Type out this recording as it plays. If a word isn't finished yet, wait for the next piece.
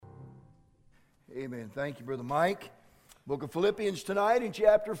Amen. Thank you, Brother Mike. Book of Philippians tonight in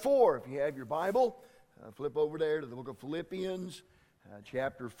chapter 4. If you have your Bible, flip over there to the book of Philippians,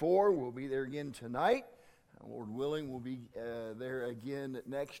 chapter 4. We'll be there again tonight. Lord willing, we'll be there again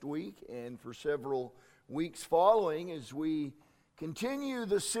next week and for several weeks following as we continue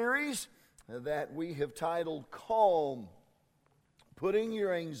the series that we have titled Calm, Putting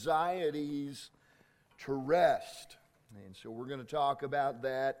Your Anxieties to Rest. And so we're going to talk about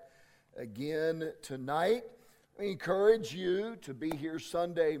that again tonight. We encourage you to be here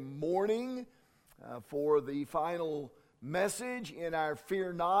Sunday morning for the final message in our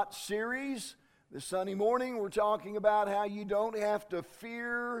Fear Not series. This Sunday morning we're talking about how you don't have to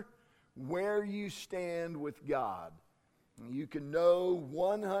fear where you stand with God. You can know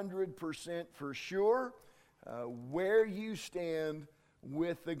 100% for sure where you stand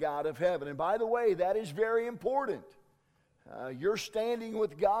with the God of heaven. And by the way, that is very important. Your standing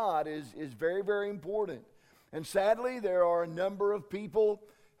with God is very, very important. And sadly, there are a number of people,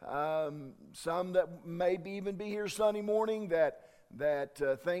 some that maybe even be here Sunday morning, that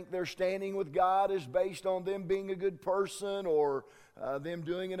think their standing with God is based on them being a good person or them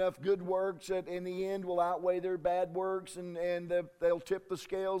doing enough good works that in the end will outweigh their bad works and they'll tip the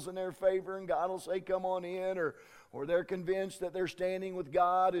scales in their favor and God will say, come on in, or they're convinced that their standing with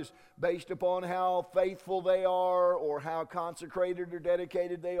God is based upon how faithful they are or how consecrated or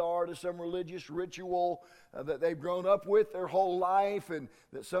dedicated they are to some religious ritual that they've grown up with their whole life, and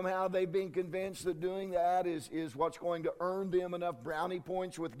that somehow they've been convinced that doing that is what's going to earn them enough brownie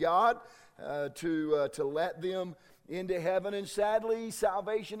points with God to let them into heaven. And sadly,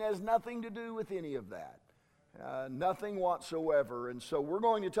 salvation has nothing to do with any of that. Nothing whatsoever. And so we're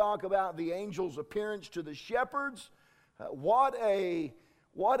going to talk about the angel's appearance to the shepherds. What a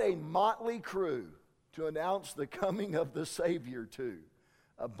motley crew to announce the coming of the Savior to.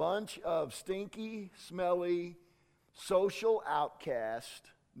 A bunch of stinky, smelly, social outcasts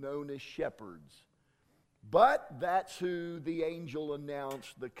known as shepherds. But that's who the angel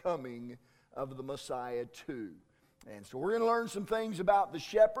announced the coming of the Messiah to. And so we're going to learn some things about the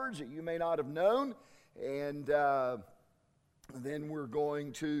shepherds that you may not have known. And then we're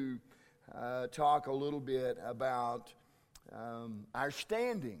going to talk a little bit about our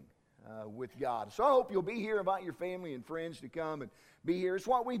standing with God. So I hope you'll be here. Invite your family and friends to come and be here. It's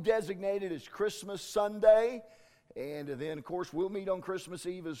what we've designated as Christmas Sunday. And then, of course, we'll meet on Christmas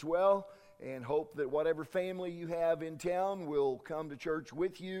Eve as well. And hope that whatever family you have in town will come to church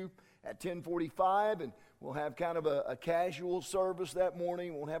with you at 10:45. And we'll have kind of a casual service that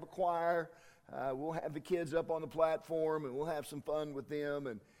morning. We'll have a choir. We'll have the kids up on the platform, and we'll have some fun with them,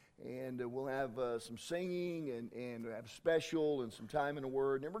 and we'll have some singing, and we'll have special and some time in the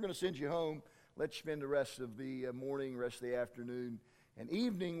Word. And then we're going to send you home, let you spend the rest of the morning, rest of the afternoon, and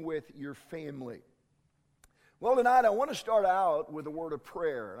evening with your family. Well, tonight I want to start out with a word of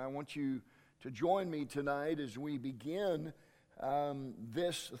prayer, and I want you to join me tonight as we begin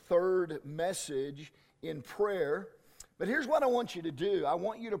this third message in prayer. But here's what I want you to do. I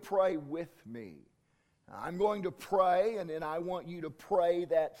want you to pray with me. I'm going to pray, and then I want you to pray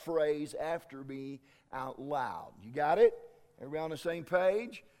that phrase after me out loud. You got it? Everybody on the same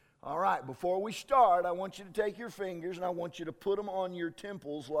page? All right, before we start, I want you to take your fingers, and I want you to put them on your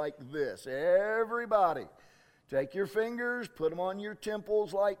temples like this. Everybody, take your fingers, put them on your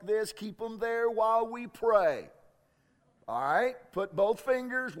temples like this. Keep them there while we pray. All right, put both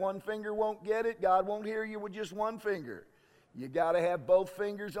fingers. One finger won't get it. God won't hear you with just one finger. You got to have both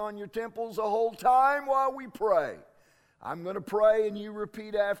fingers on your temples the whole time while we pray. I'm going to pray and you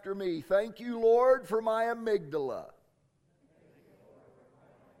repeat after me. Thank you, Lord, for my amygdala.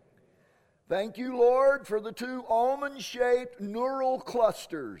 Thank you, Lord, for the two almond-shaped neural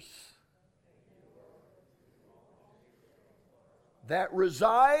clusters that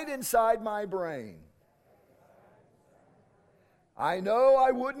reside inside my brain. I know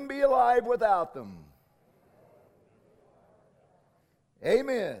I wouldn't be alive without them.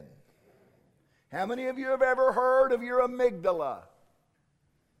 Amen. How many of you have ever heard of your amygdala?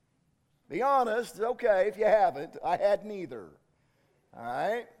 Be honest. It's okay if you haven't. I hadn't either. All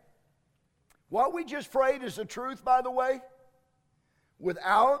right? What we just prayed is the truth, by the way.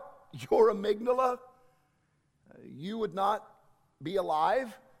 Without your amygdala, you would not be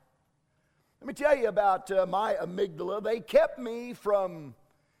alive. Let me tell you about my amygdala. They kept me from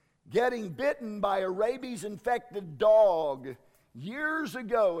getting bitten by a rabies-infected dog years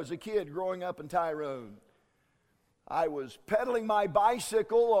ago as a kid growing up in Tyrone. I was pedaling my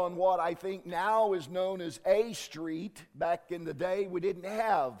bicycle on what I think now is known as A Street. Back in the day, we didn't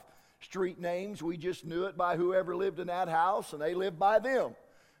have street names. We just knew it by whoever lived in that house, and they lived by them.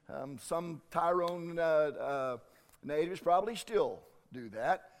 Some Tyrone natives probably still do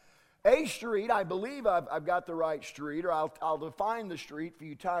that. A street, I believe I've got the right street, or I'll define the street for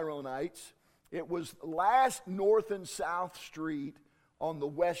you Tyronites. It was last North and South Street on the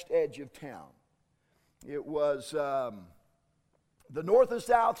west edge of town. It was the North and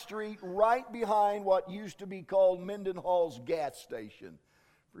South Street right behind what used to be called Mendenhall's gas station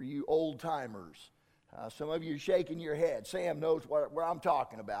for you old timers. Some of you are shaking your head. Sam knows where I'm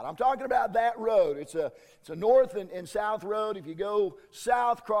talking about. I'm talking about that road. It's a north and south road. If you go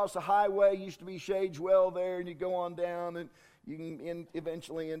south, across the highway, used to be Shadeswell there, and you go on down, and you can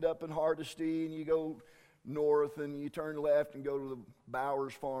eventually end up in Hardesty, and you go north, and you turn left and go to the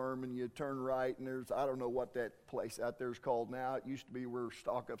Bowers Farm, and you turn right, and there's, I don't know what that place out there is called now. It used to be where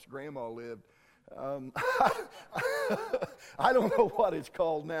Stockup's grandma lived. I don't know what it's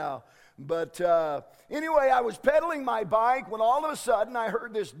called now. But anyway, I was pedaling my bike when all of a sudden I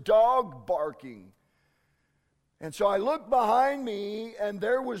heard this dog barking. And so I looked behind me, and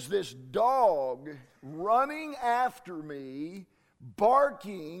there was this dog running after me,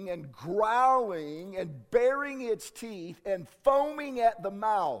 barking and growling and baring its teeth and foaming at the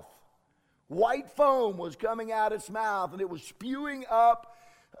mouth. White foam was coming out its mouth, and it was spewing up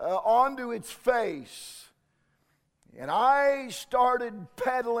onto its face. And I started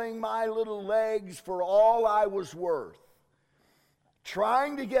pedaling my little legs for all I was worth,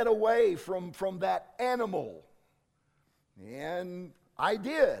 trying to get away from that animal. And I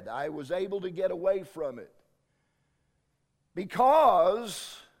did. I was able to get away from it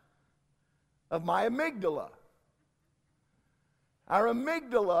because of my amygdala. Our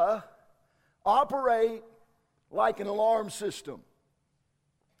amygdala operate like an alarm system.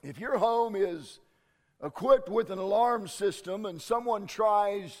 If your home is equipped with an alarm system and someone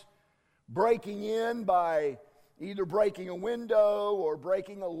tries breaking in by either breaking a window or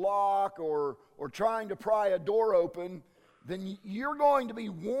breaking a lock or trying to pry a door open, then you're going to be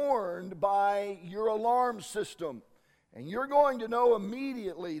warned by your alarm system. And you're going to know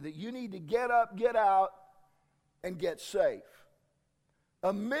immediately that you need to get up, get out, and get safe.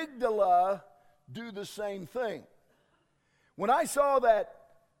 Amygdala do the same thing. When I saw that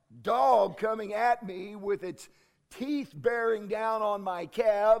dog coming at me with its teeth bearing down on my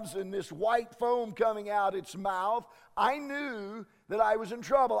calves and this white foam coming out its mouth, I knew that I was in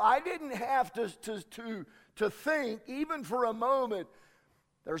trouble. I didn't have to think, even for a moment,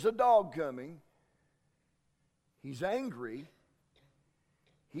 there's a dog coming. He's angry.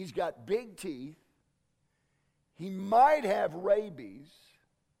 He's got big teeth. He might have rabies.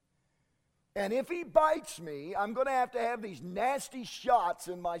 And if he bites me, I'm going to have these nasty shots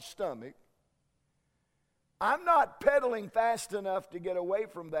in my stomach. I'm not pedaling fast enough to get away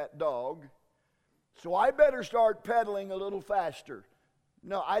from that dog, so I better start pedaling a little faster.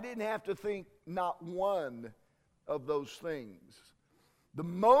 No, I didn't have to think not one of those things. The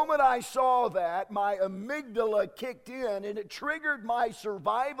moment I saw that, my amygdala kicked in, and it triggered my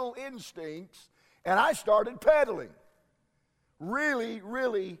survival instincts, and I started pedaling really,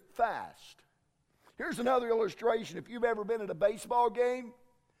 really fast. Here's another illustration. If you've ever been at a baseball game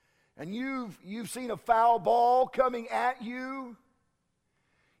and you've seen a foul ball coming at you,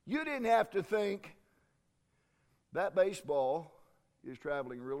 you didn't have to think, that baseball is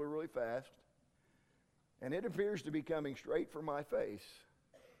traveling really, really fast, and it appears to be coming straight for my face.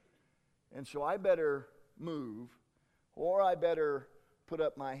 And so I better move, or I better put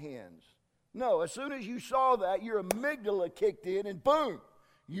up my hands. No, as soon as you saw that, your amygdala kicked in, and boom,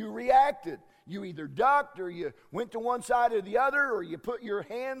 you reacted. You either ducked, or you went to one side or the other, or you put your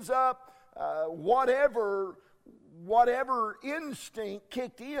hands up. Whatever instinct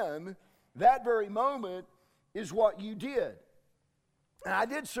kicked in, that very moment is what you did. And I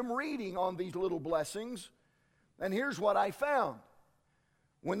did some reading on these little blessings, and here's what I found.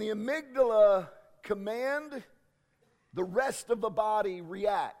 When the amygdala command, the rest of the body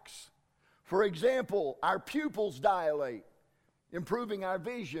reacts. For example, our pupils dilate, improving our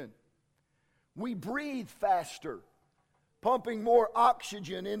vision. We breathe faster, pumping more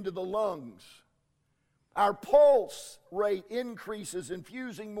oxygen into the lungs. Our pulse rate increases,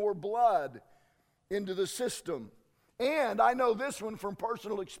 infusing more blood into the system. And I know this one from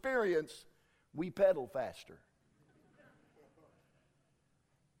personal experience, we pedal faster.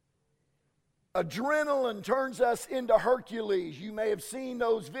 Adrenaline turns us into Hercules. You may have seen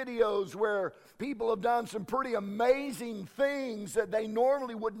those videos where people have done some pretty amazing things that they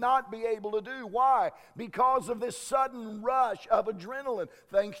normally would not be able to do. Why? Because of this sudden rush of adrenaline,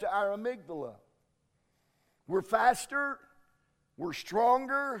 thanks to our amygdala. We're faster, we're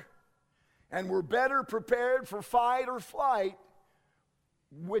stronger, and we're better prepared for fight or flight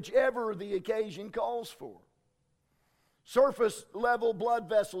whichever the occasion calls for. Surface level blood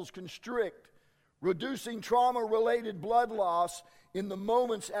vessels constrict, reducing trauma-related blood loss in the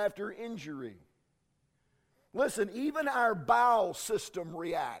moments after injury. Listen, even our bowel system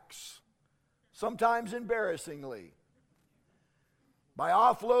reacts, sometimes embarrassingly, by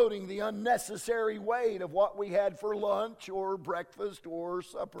offloading the unnecessary weight of what we had for lunch or breakfast or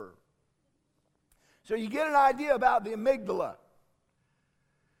supper. So you get an idea about the amygdala.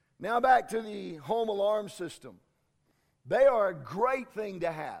 Now back to the home alarm system. They are a great thing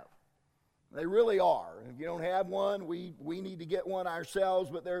to have. They really are. If you don't have one, we need to get one ourselves,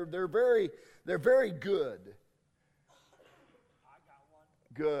 but they're very good. I got one.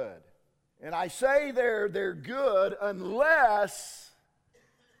 Good. And I say they're good unless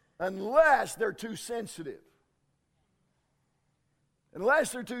they're too sensitive.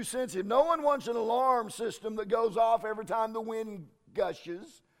 Unless they're too sensitive. No one wants an alarm system that goes off every time the wind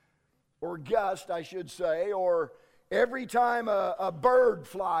gushes, or gust, I should say, or every time a bird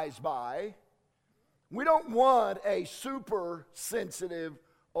flies by. We don't want a super sensitive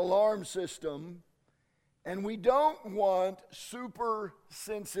alarm system, and we don't want super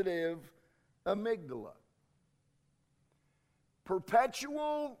sensitive amygdala.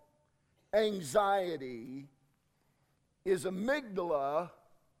 Perpetual anxiety is amygdala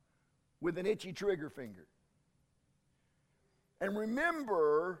with an itchy trigger finger. And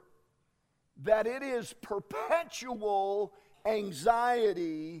remember that it is perpetual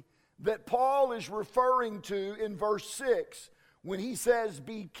anxiety that Paul is referring to in verse 6 when he says,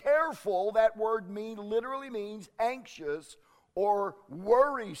 be careful. That word literally means anxious or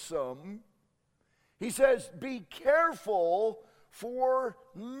worrisome. He says, be careful for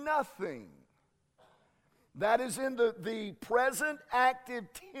nothing. That is in the present active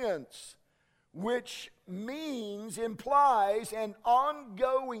tense, which implies an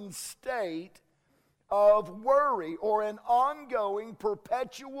ongoing state of worry or an ongoing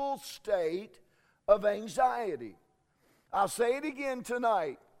perpetual state of anxiety. I'll say it again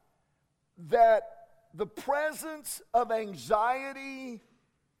tonight, that the presence of anxiety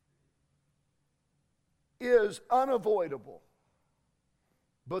is unavoidable,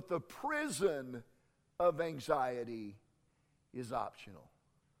 but the prison of anxiety is optional.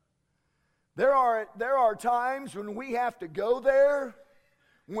 There are times when we have to go there,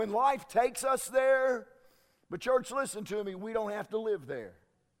 when life takes us there. But church, listen to me, we don't have to live there.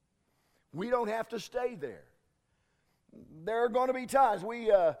 We don't have to stay there. There are going to be times,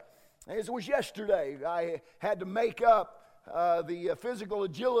 as it was yesterday, I had to make up the physical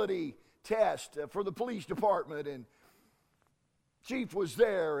agility test for the police department, and Chief was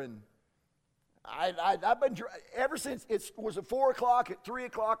there, and I've been, ever since it was at 4 o'clock, at 3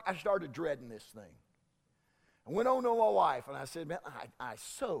 o'clock, I started dreading this thing. I went home to my wife, and I said, man, I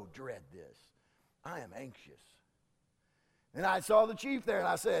so dread this. I am anxious. And I saw the chief there, and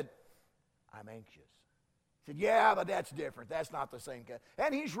I said, I'm anxious. He said, yeah, but that's different. That's not the same kind.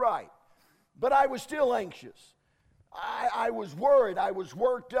 And he's right. But I was still anxious. I was worried. I was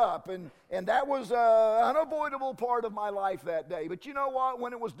worked up. And that was an unavoidable part of my life that day. But you know what?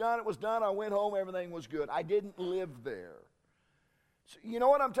 When it was done, it was done. I went home. Everything was good. I didn't live there. So you know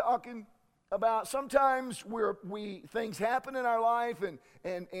what I'm talking about? Sometimes things happen in our life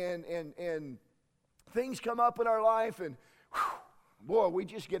and things come up in our life and boy, we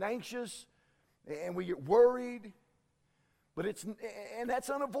just get anxious and we get worried. But that's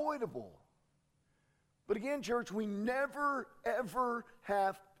unavoidable. But again, church, we never, ever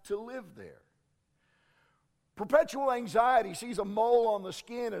have to live there. Perpetual anxiety sees a mole on the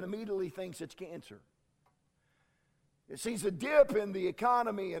skin and immediately thinks it's cancer. It sees a dip in the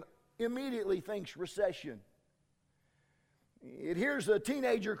economy and immediately thinks recession. It hears a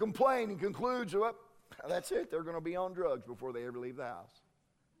teenager complain and concludes, well, that's it, they're going to be on drugs before they ever leave the house.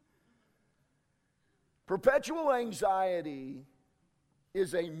 Perpetual anxiety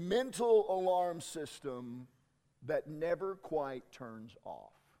is a mental alarm system that never quite turns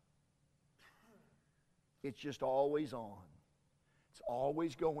off. It's just always on. It's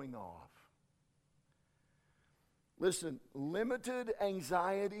always going off. Listen, limited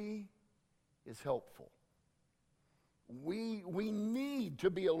anxiety is helpful. We need to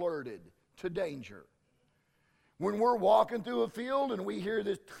be alerted to danger. When we're walking through a field and we hear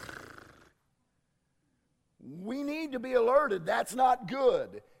this, we need to be alerted. That's not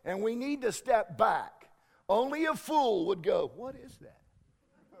good. And we need to step back. Only a fool would go, what is that?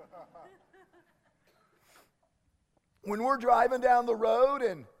 When we're driving down the road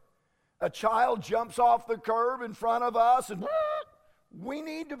and a child jumps off the curb in front of us, and we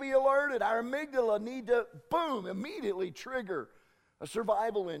need to be alerted. Our amygdala need to, boom, immediately trigger a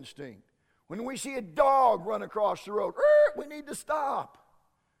survival instinct. When we see a dog run across the road, we need to stop.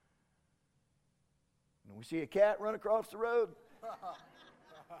 When we see a cat run across the road,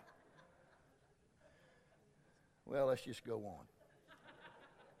 well, let's just go on.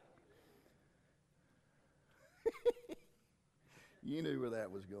 You knew where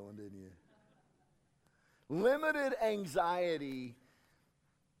that was going, didn't you? Limited anxiety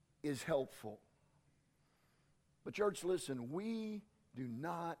is helpful. But church, listen, we do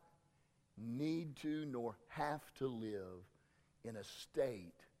not need to nor have to live in a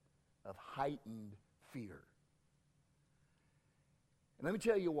state of heightened fear. And let me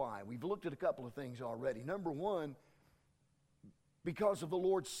tell you why. We've looked at a couple of things already. Number one, because of the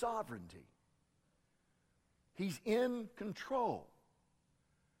Lord's sovereignty. He's in control.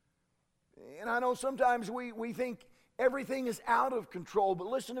 And I know sometimes we think everything is out of control, but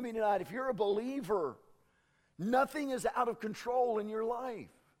listen to me tonight. If you're a believer, nothing is out of control in your life.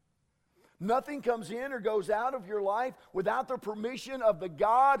 Nothing comes in or goes out of your life without the permission of the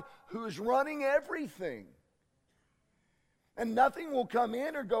God who is running everything. And nothing will come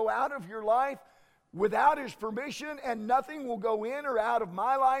in or go out of your life without His permission, and nothing will go in or out of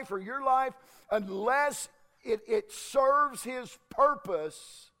my life or your life unless it serves His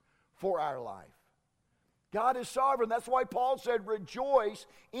purpose for our life. God is sovereign. That's why Paul said, rejoice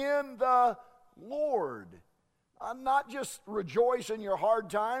in the Lord. Not just rejoice in your hard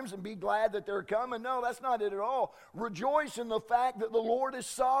times and be glad that they're coming. No, that's not it at all. Rejoice in the fact that the Lord is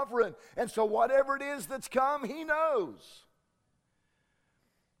sovereign. And so whatever it is that's come, He knows.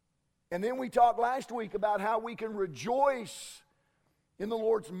 And then we talked last week about how we can rejoice in the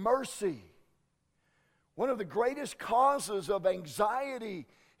Lord's mercy. One of the greatest causes of anxiety,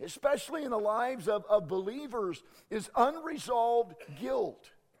 especially in the lives of believers, is unresolved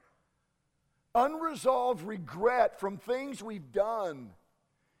guilt. Unresolved regret from things we've done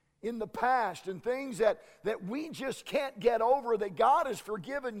in the past and things that we just can't get over that God has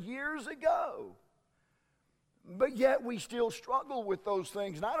forgiven years ago. But yet we still struggle with those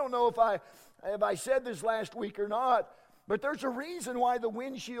things. And I don't know if I said this last week or not, but there's a reason why the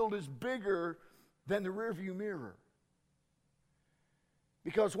windshield is bigger than the rearview mirror.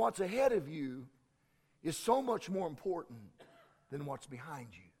 Because what's ahead of you is so much more important than what's behind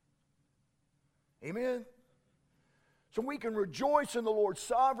you. Amen? So we can rejoice in the Lord's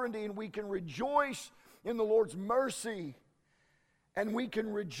sovereignty, and we can rejoice in the Lord's mercy, and we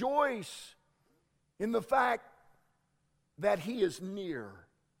can rejoice in the fact that He is near.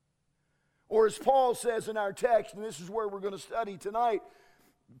 Or as Paul says in our text, and this is where we're going to study tonight,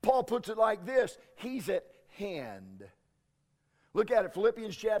 Paul puts it like this: He's at hand. Look at it,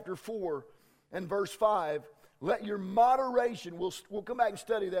 Philippians chapter 4 and verse 5. Let your moderation, we'll come back and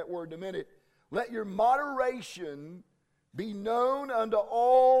study that word in a minute. Let your moderation be known unto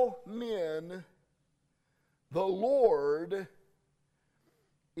all men. The Lord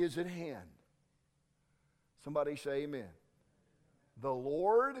is at hand. Somebody say amen. The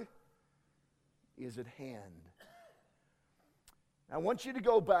Lord is at hand. I want you to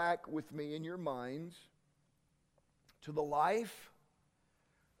go back with me in your minds to the life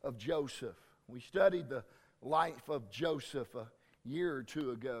of Joseph. We studied the life of Joseph a year or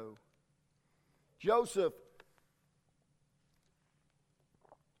two ago. Joseph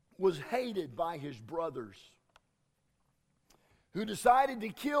was hated by his brothers, who decided to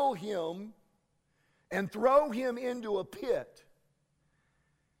kill him and throw him into a pit.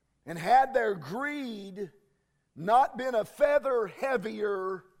 And had their greed not been a feather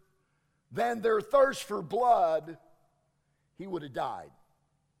heavier than their thirst for blood, he would have died.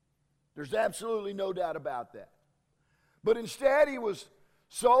 There's absolutely no doubt about that. But instead, he was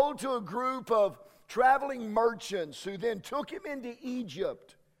sold to a group of traveling merchants who then took him into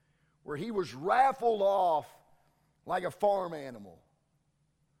Egypt, where he was raffled off like a farm animal.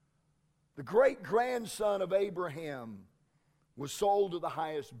 The great-grandson of Abraham was sold to the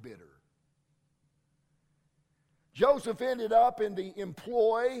highest bidder. Joseph ended up in the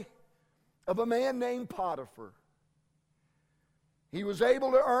employ of a man named Potiphar. He was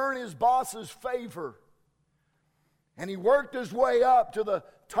able to earn his boss's favor, and he worked his way up to the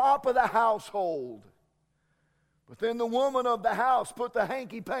top of the household. But then the woman of the house put the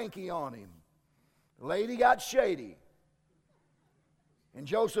hanky-panky on him. The lady got shady, and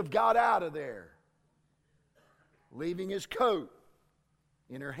Joseph got out of there, leaving his coat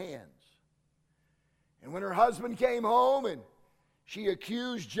in her hands. And when her husband came home and she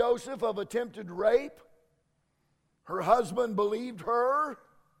accused Joseph of attempted rape, her husband believed her,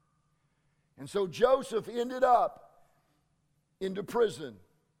 and so Joseph ended up into prison.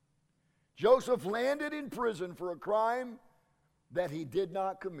 Joseph landed in prison for a crime that he did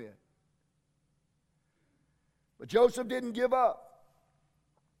not commit. But Joseph didn't give up.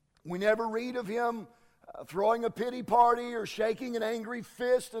 We never read of him throwing a pity party or shaking an angry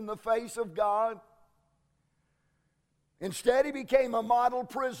fist in the face of God. Instead, he became a model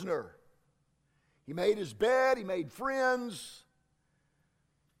prisoner. He made his bed, he made friends,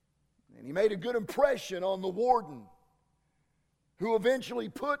 and he made a good impression on the warden, who eventually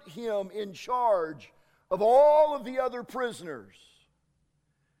put him in charge of all of the other prisoners.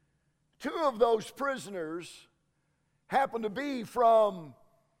 Two of those prisoners happened to be from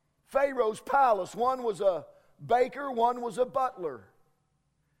Pharaoh's palace. One was a baker, one was a butler.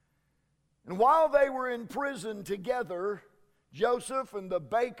 And while they were in prison together, Joseph and the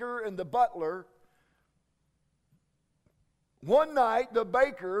baker and the butler, one night the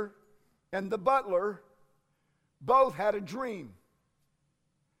baker and the butler both had a dream.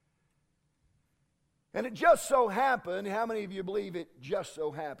 And it just so happened, how many of you believe it just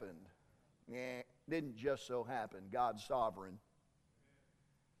so happened? It didn't just so happen. God's sovereign.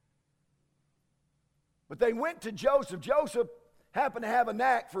 But they went to Joseph. Joseph happened to have a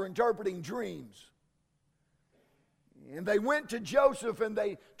knack for interpreting dreams. And they went to Joseph and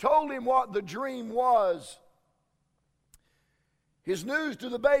they told him what the dream was. His news to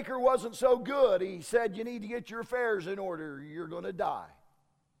the baker wasn't so good. He said, "You need to get your affairs in order. You're going to die."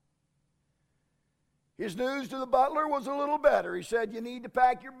 His news to the butler was a little better. He said, "You need to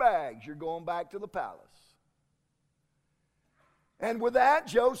pack your bags. You're going back to the palace." And with that,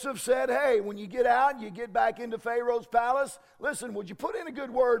 Joseph said, "Hey, when you get out, you get back into Pharaoh's palace, listen, would you put in a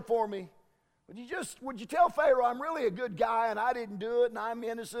good word for me? Would you tell Pharaoh I'm really a good guy and I didn't do it and I'm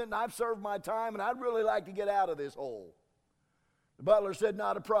innocent and I've served my time and I'd really like to get out of this hole?" The butler said,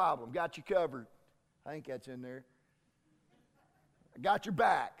 "Not a problem. Got you covered." I think that's in there. "I got your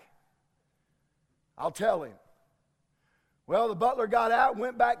back. I'll tell him." Well, the butler got out,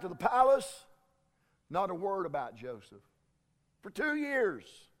 went back to the palace. Not a word about Joseph. For 2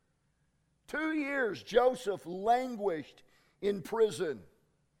 years. 2 years, Joseph languished in prison.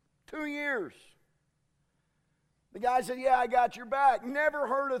 2 years. The guy said, "Yeah, I got your back." Never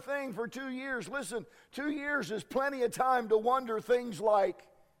heard a thing for 2 years. Listen, 2 years is plenty of time to wonder things like,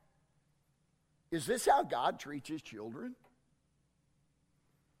 is this how God treats his children?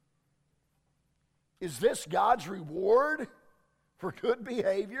 Is this God's reward for good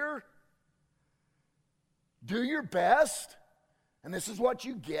behavior? Do your best, and this is what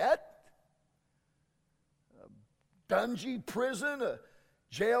you get? A dungy prison, a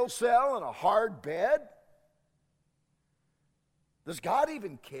jail cell, and a hard bed? Does God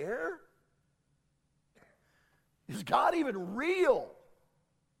even care? Is God even real?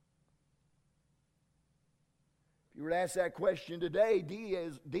 If you were to ask that question today,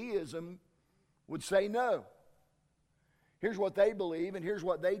 deism would say no. Here's what they believe and here's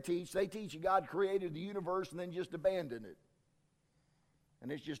what they teach. They teach that God created the universe and then just abandoned it.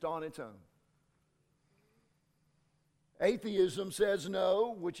 And it's just on its own. Atheism says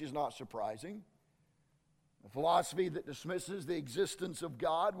no, which is not surprising. A philosophy that dismisses the existence of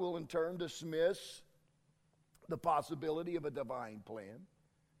God will in turn dismiss the possibility of a divine plan.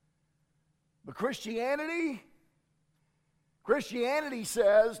 But Christianity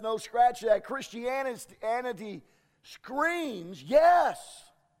says, no, scratch that. Christianity screams, yes,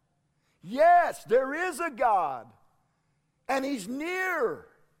 there is a God, and He's near.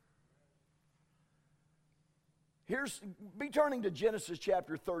 Be turning to Genesis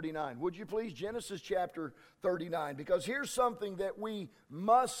chapter 39. Would you please? Genesis chapter 39. Because here's something that we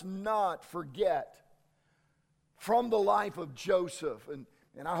must not forget from the life of Joseph. And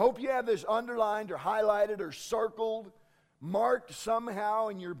I hope you have this underlined or highlighted or circled, marked somehow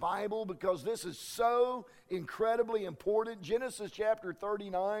in your Bible, because this is so incredibly important. Genesis chapter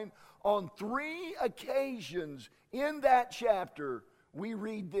 39. On 3 occasions in that chapter, we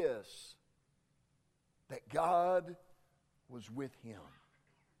read this: that God was with him.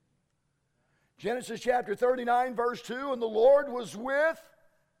 Genesis chapter 39, verse 2, and the Lord was with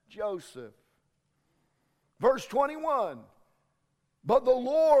Joseph. Verse 21, but the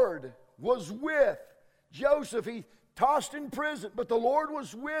Lord was with Joseph. He tossed in prison, but the Lord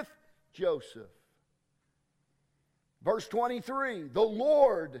was with Joseph. Verse 23, the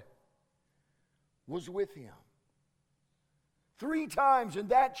Lord was with him. 3 times in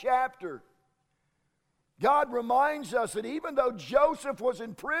that chapter, God reminds us that even though Joseph was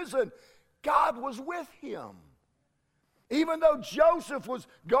in prison, God was with him. Even though Joseph was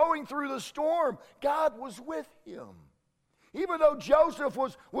going through the storm, God was with him. Even though Joseph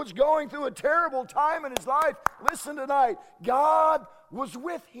was going through a terrible time in his life, listen tonight, God was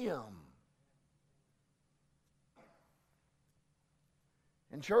with him.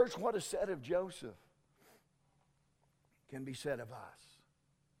 And church, what is said of Joseph can be said of us.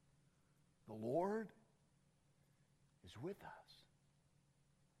 The Lord is with us.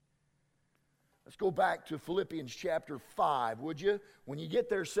 Let's go back to Philippians chapter 5, would you? When you get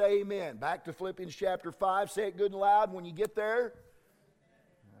there, say amen. Back to Philippians chapter 5. Say it good and loud when you get there.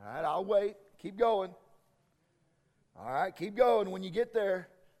 All right, I'll wait. Keep going. All right, keep going. When you get there,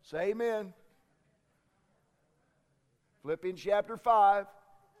 say amen. Philippians chapter 5.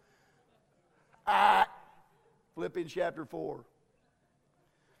 Philippians chapter 4.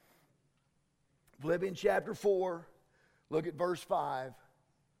 Philippians chapter 4. Look at verse 5.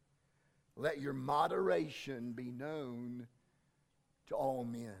 Let your moderation be known to all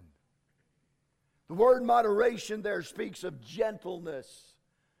men. The word moderation there speaks of gentleness.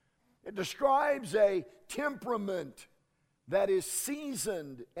 It describes a temperament that is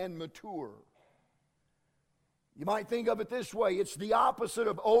seasoned and mature. You might think of it this way. It's the opposite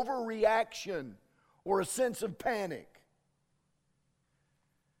of overreaction or a sense of panic.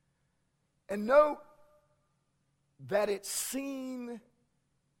 And note that it's seen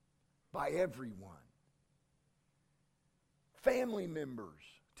by everyone. Family members,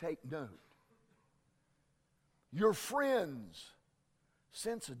 take note. Your friends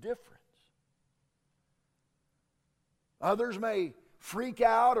sense a difference. Others may freak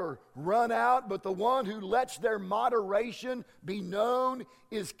out or run out, but the one who lets their moderation be known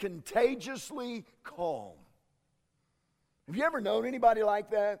is contagiously calm. Have you ever known anybody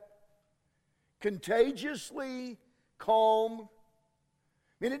like that? Contagiously calm.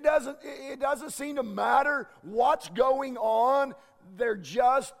 I mean, it doesn't seem to matter what's going on. They're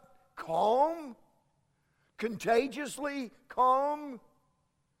just calm. Contagiously calm.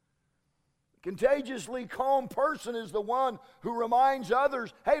 Contagiously calm person is the one who reminds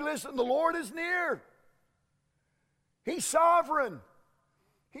others, hey, listen, the Lord is near. He's sovereign.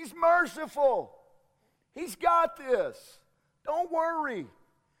 He's merciful. He's got this. Don't worry.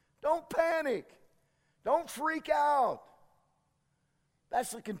 Don't panic. Don't freak out.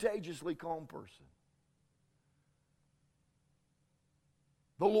 That's the contagiously calm person.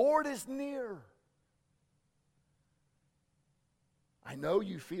 The Lord is near. I know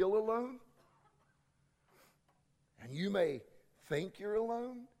you feel alone. And you may think you're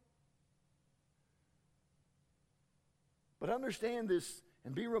alone. But understand this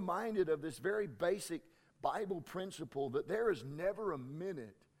and be reminded of this very basic Bible principle that there is never a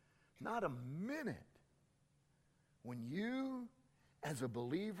minute, not a minute, when you as a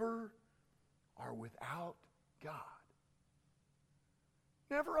believer are without God.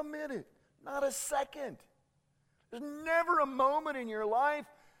 Never a minute, not a second. There's never a moment in your life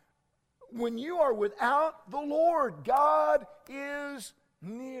when you are without the Lord. God is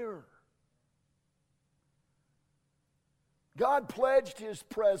near. God pledged His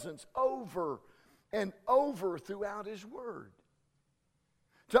presence over and over throughout His Word.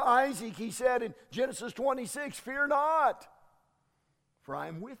 To Isaac, He said in Genesis 26, fear not, for I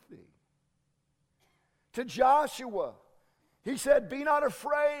am with thee. To Joshua, He said, be not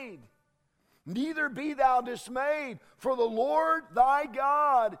afraid, neither be thou dismayed, for the Lord thy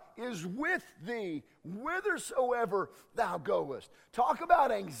God is with thee, whithersoever thou goest. Talk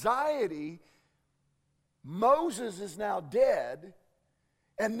about anxiety. Moses is now dead,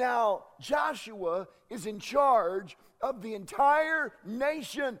 and now Joshua is in charge of the entire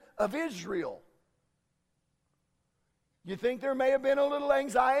nation of Israel. You think there may have been a little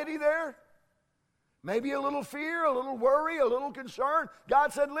anxiety there? Maybe a little fear, a little worry, a little concern.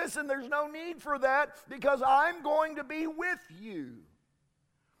 God said, listen, there's no need for that because I'm going to be with you.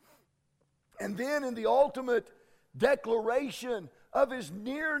 And then in the ultimate declaration of His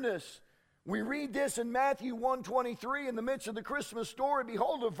nearness, we read this in Matthew 1:23 in the midst of the Christmas story.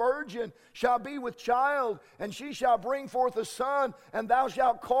 Behold, a virgin shall be with child, and she shall bring forth a son, and thou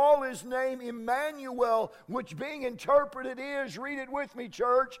shalt call his name Emmanuel, which being interpreted is, read it with me,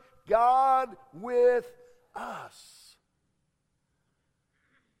 church, God with us.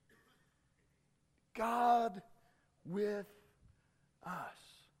 God with us.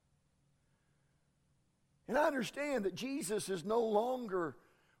 And I understand that Jesus is no longer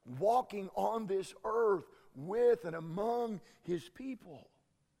walking on this earth with and among His people.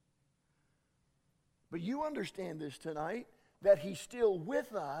 But you understand this tonight, that He's still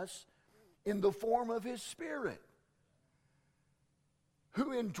with us in the form of His Spirit,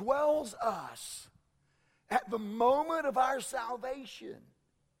 who indwells us at the moment of our salvation.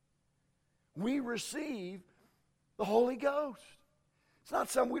 We receive the Holy Ghost. It's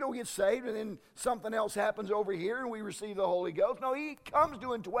not something we don't get saved and then something else happens over here and we receive the Holy Ghost. No, He comes to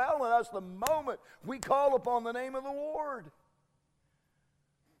indwell in us the moment we call upon the name of the Lord.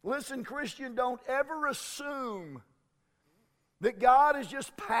 Listen, Christian, don't ever assume that God is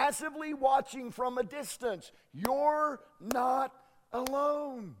just passively watching from a distance. You're not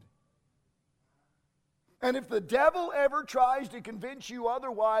alone. And if the devil ever tries to convince you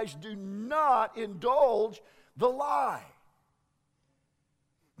otherwise, do not indulge the lie.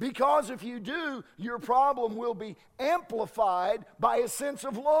 Because if you do, your problem will be amplified by a sense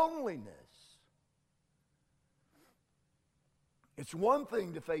of loneliness. It's one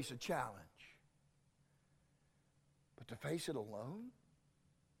thing to face a challenge, but to face it alone?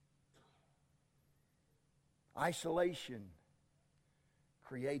 Isolation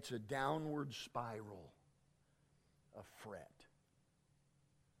creates a downward spiral of fret.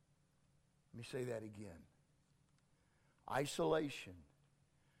 Let me say that again. Isolation,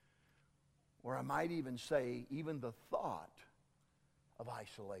 or I might even say, even the thought of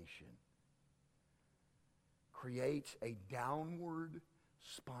isolation, creates a downward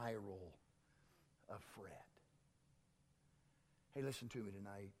spiral of fret. Hey, listen to me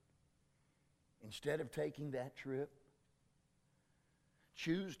tonight. Instead of taking that trip,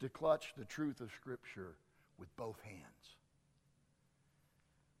 choose to clutch the truth of Scripture with both hands.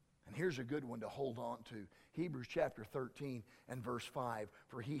 And here's a good one to hold on to. Hebrews chapter 13 and verse 5.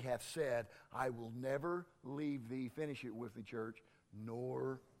 For he hath said, I will never leave thee, finish it with me, church,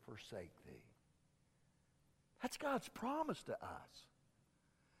 nor forsake thee. That's God's promise to us.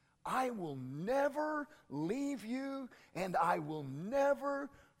 I will never leave you, and I will never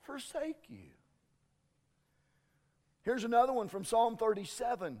forsake you. Here's another one from Psalm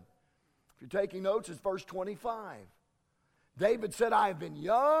 37. If you're taking notes, it's verse 25. David said, I have been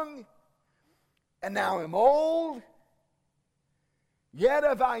young, and now am old, yet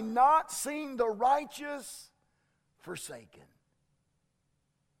have I not seen the righteous forsaken.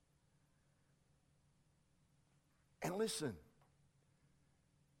 And listen,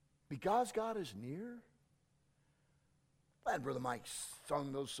 because God is near, glad Brother Mike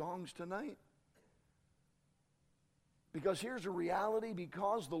sung those songs tonight. Because here's a reality,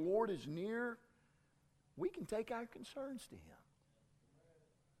 because the Lord is near, we can take our concerns to Him.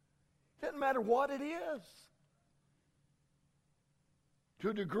 Doesn't matter what it is. To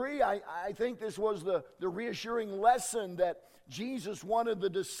a degree, I think this was the reassuring lesson that Jesus wanted the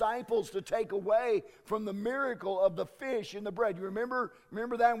disciples to take away from the miracle of the fish and the bread. You remember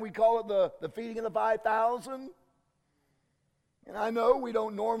that? And we call it the feeding of the 5,000. And I know we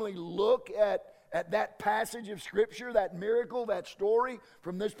don't normally look at that passage of Scripture, that miracle, that story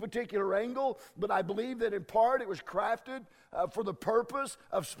from this particular angle, but I believe that in part it was crafted for the purpose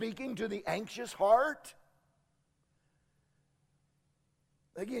of speaking to the anxious heart.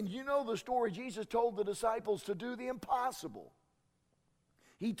 Again, you know the story. Jesus told the disciples to do the impossible.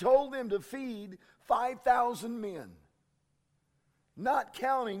 He told them to feed 5,000 men, not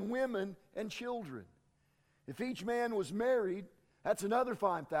counting women and children. If each man was married, that's another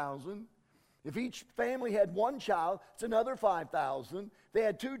 5,000. If each family had one child, it's another 5,000. If they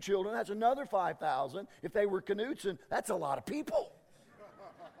had 2 children, that's another 5,000. If they were Knutson, that's a lot of people.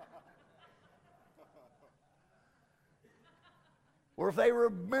 Or if they were a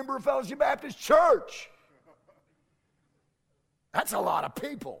member of Fellowship Baptist Church, that's a lot of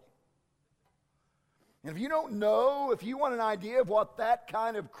people. And if you don't know, if you want an idea of what that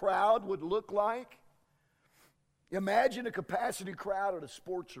kind of crowd would look like, imagine a capacity crowd at a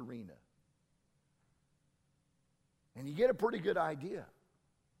sports arena. And you get a pretty good idea.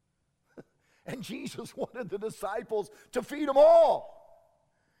 And Jesus wanted the disciples to feed them all.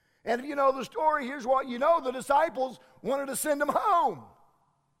 And if you know the story, here's what you know. The disciples wanted to send them home.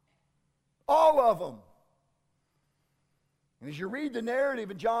 All of them. And as you read the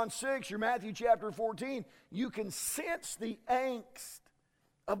narrative in John 6 or Matthew chapter 14, you can sense the angst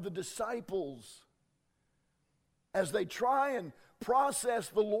of the disciples as they try and process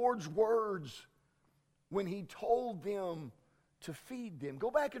the Lord's words when He told them to feed them. Go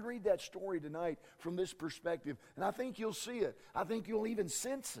back and read that story tonight from this perspective, and I think you'll see it. I think you'll even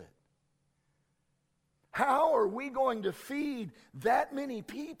sense it. How are we going to feed that many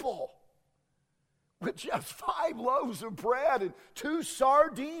people with just 5 loaves of bread and 2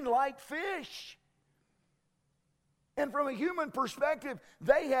 sardine-like fish? And from a human perspective,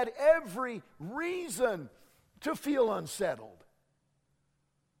 they had every reason to feel unsettled.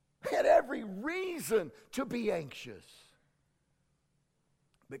 They had every reason to be anxious.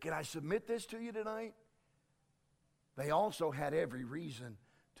 But can I submit this to you tonight? They also had every reason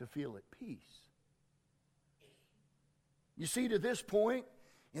to feel at peace. You see, to this point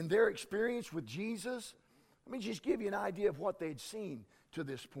in their experience with Jesus, let me just give you an idea of what they'd seen to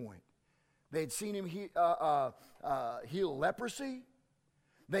this point. They'd seen Him heal leprosy.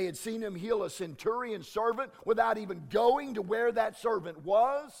 They had seen him heal a centurion servant without even going to where that servant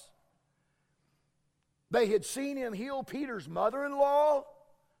was. They had seen him heal Peter's mother-in-law.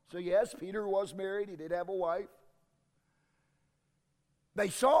 So yes, Peter was married. He did have a wife. They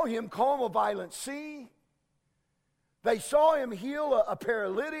saw him calm a violent sea. They saw him heal a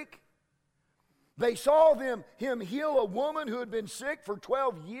paralytic. They saw him heal a woman who had been sick for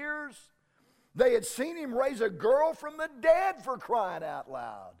 12 years. They had seen him raise a girl from the dead, for crying out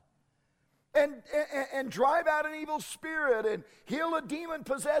loud. And drive out an evil spirit and heal a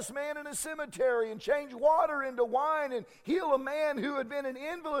demon-possessed man in a cemetery and change water into wine and heal a man who had been an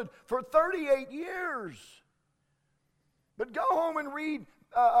invalid for 38 years. But go home and read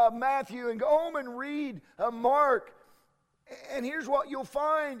Matthew and go home and read Mark. And here's what you'll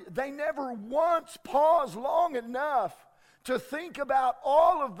find. They never once paused long enough to think about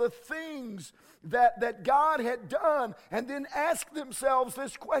all of the things that God had done and then ask themselves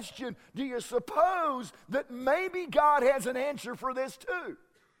this question: do you suppose that maybe God has an answer for this too?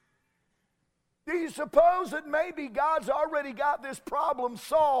 Do you suppose that maybe God's already got this problem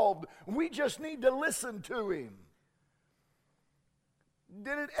solved? We just need to listen to him.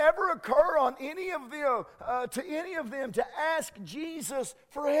 Did it ever occur on any of them, to any of them to ask Jesus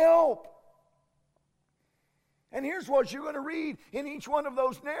for help? And here's what you're going to read in each one of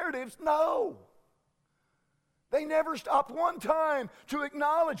those narratives. No. They never stopped one time to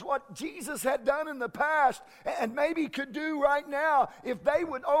acknowledge what Jesus had done in the past and maybe could do right now if they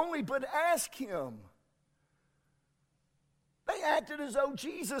would only but ask him. They acted as though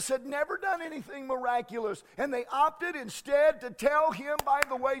Jesus had never done anything miraculous, and they opted instead to tell him, by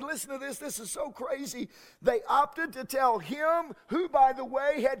the way, listen to this, this is so crazy. They opted to tell him, who, by the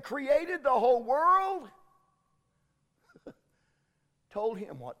way, had created the whole world, told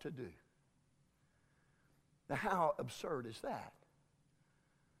him what to do. Now, how absurd is that?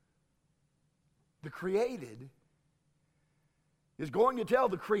 The created is going to tell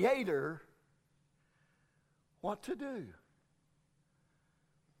the Creator what to do.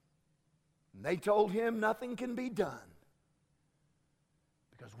 And they told him nothing can be done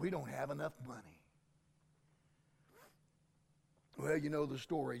because we don't have enough money. Well, you know the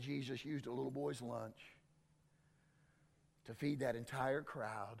story. Jesus used a little boy's lunch to feed that entire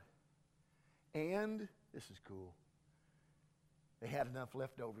crowd. And, this is cool, they had enough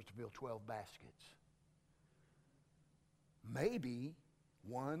leftovers to fill 12 baskets. Maybe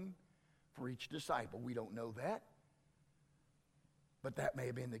one for each disciple. We don't know that. But that may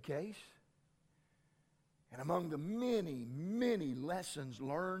have been the case. And among the many, many lessons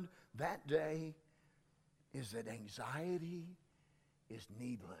learned that day is that anxiety is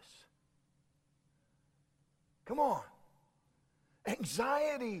needless. Come on.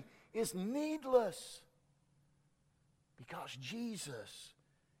 Anxiety is needless because Jesus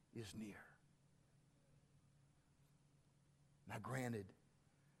is near. Now, granted,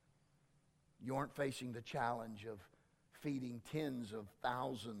 you aren't facing the challenge of feeding tens of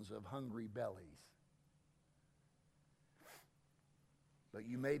thousands of hungry bellies. But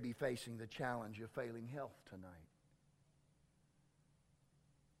you may be facing the challenge of failing health tonight,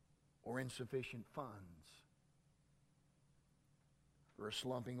 or insufficient funds, or a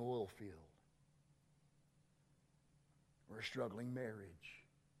slumping oil field, or a struggling marriage,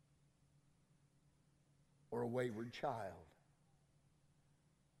 or a wayward child,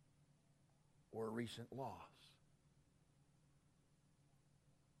 or a recent loss.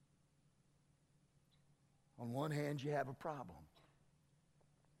 On one hand, you have a problem.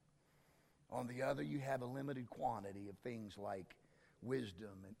 On the other, you have a limited quantity of things like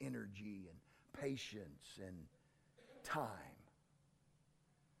wisdom and energy and patience and time.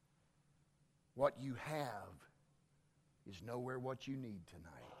 What you have is nowhere what you need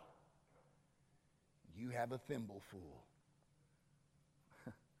tonight. You have a thimbleful,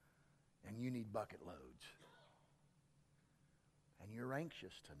 and you need bucket loads. And you're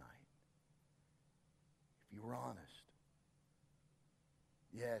anxious tonight. If you were honest.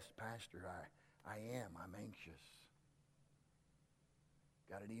 Yes, Pastor, I am. I'm anxious.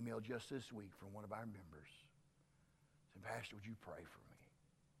 Got an email just this week from one of our members. Said, Pastor, would you pray for me?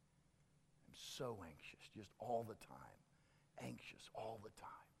 I'm so anxious, just all the time. Anxious all the time.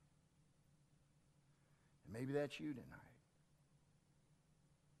 And maybe that's you tonight.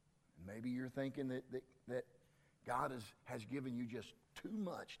 And maybe you're thinking that God has given you just too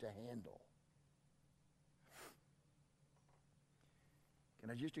much to handle. Can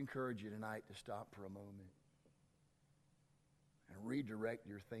I just encourage you tonight to stop for a moment and redirect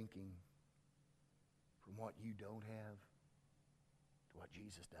your thinking from what you don't have to what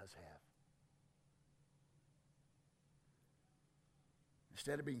Jesus does have?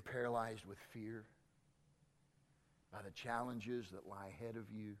 Instead of being paralyzed with fear by the challenges that lie ahead of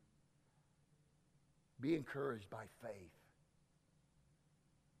you, be encouraged by faith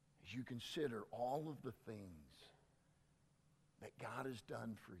as you consider all of the things that God has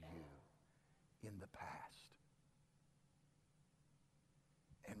done for you in the past.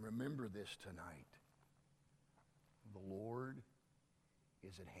 And remember this tonight. The Lord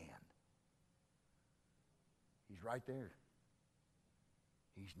is at hand. He's right there.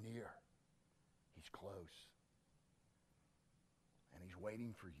 He's near. He's close. And He's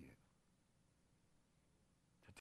waiting for you.